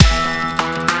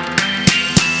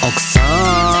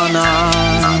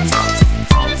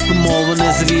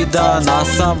незвідана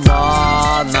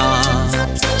савана,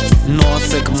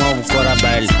 носик, мов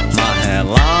корабель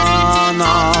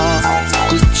Магеллана,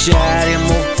 кучері,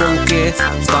 мов полки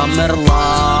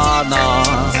Тамерлана.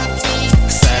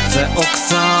 Все це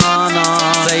Оксана,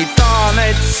 цей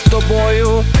танець з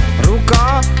тобою,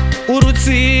 рука у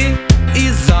руці і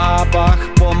запах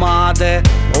помади.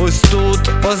 Ось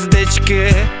тут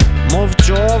оздечки, мов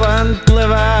човен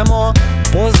пливемо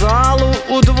по залу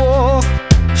удвох.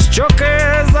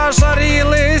 Щоки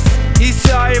зашарілись і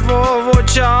сяйво в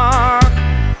очах.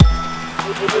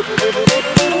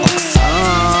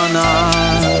 Оксана,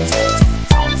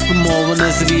 мов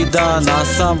незвідана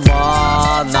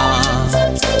савана,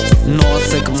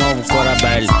 носик, мов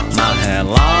корабель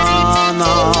Магеллана,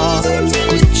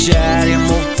 кучері,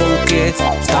 мов полки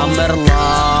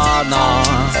Тамерлана.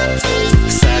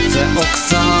 Все це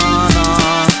Оксана.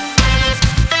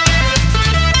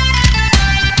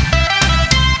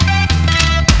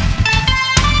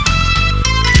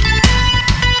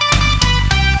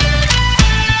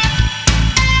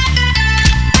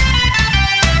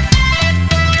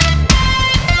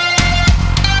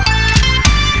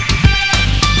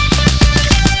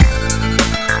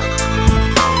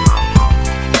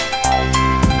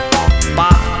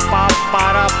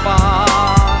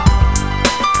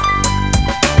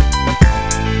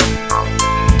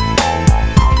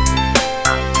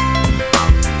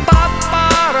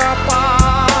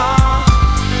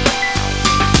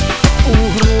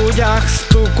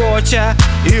 Стукоче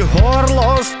і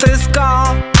горло стиска.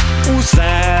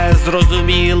 Усе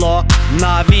зрозуміло,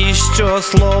 навіщо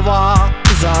слова.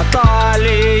 За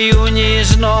талію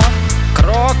ніжно,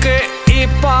 кроки і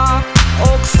па.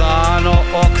 Оксано,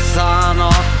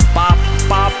 Оксано,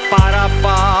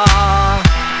 па-па-пара-па.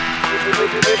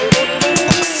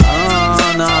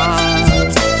 Оксана,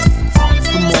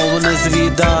 мов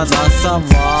незвідана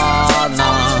сава,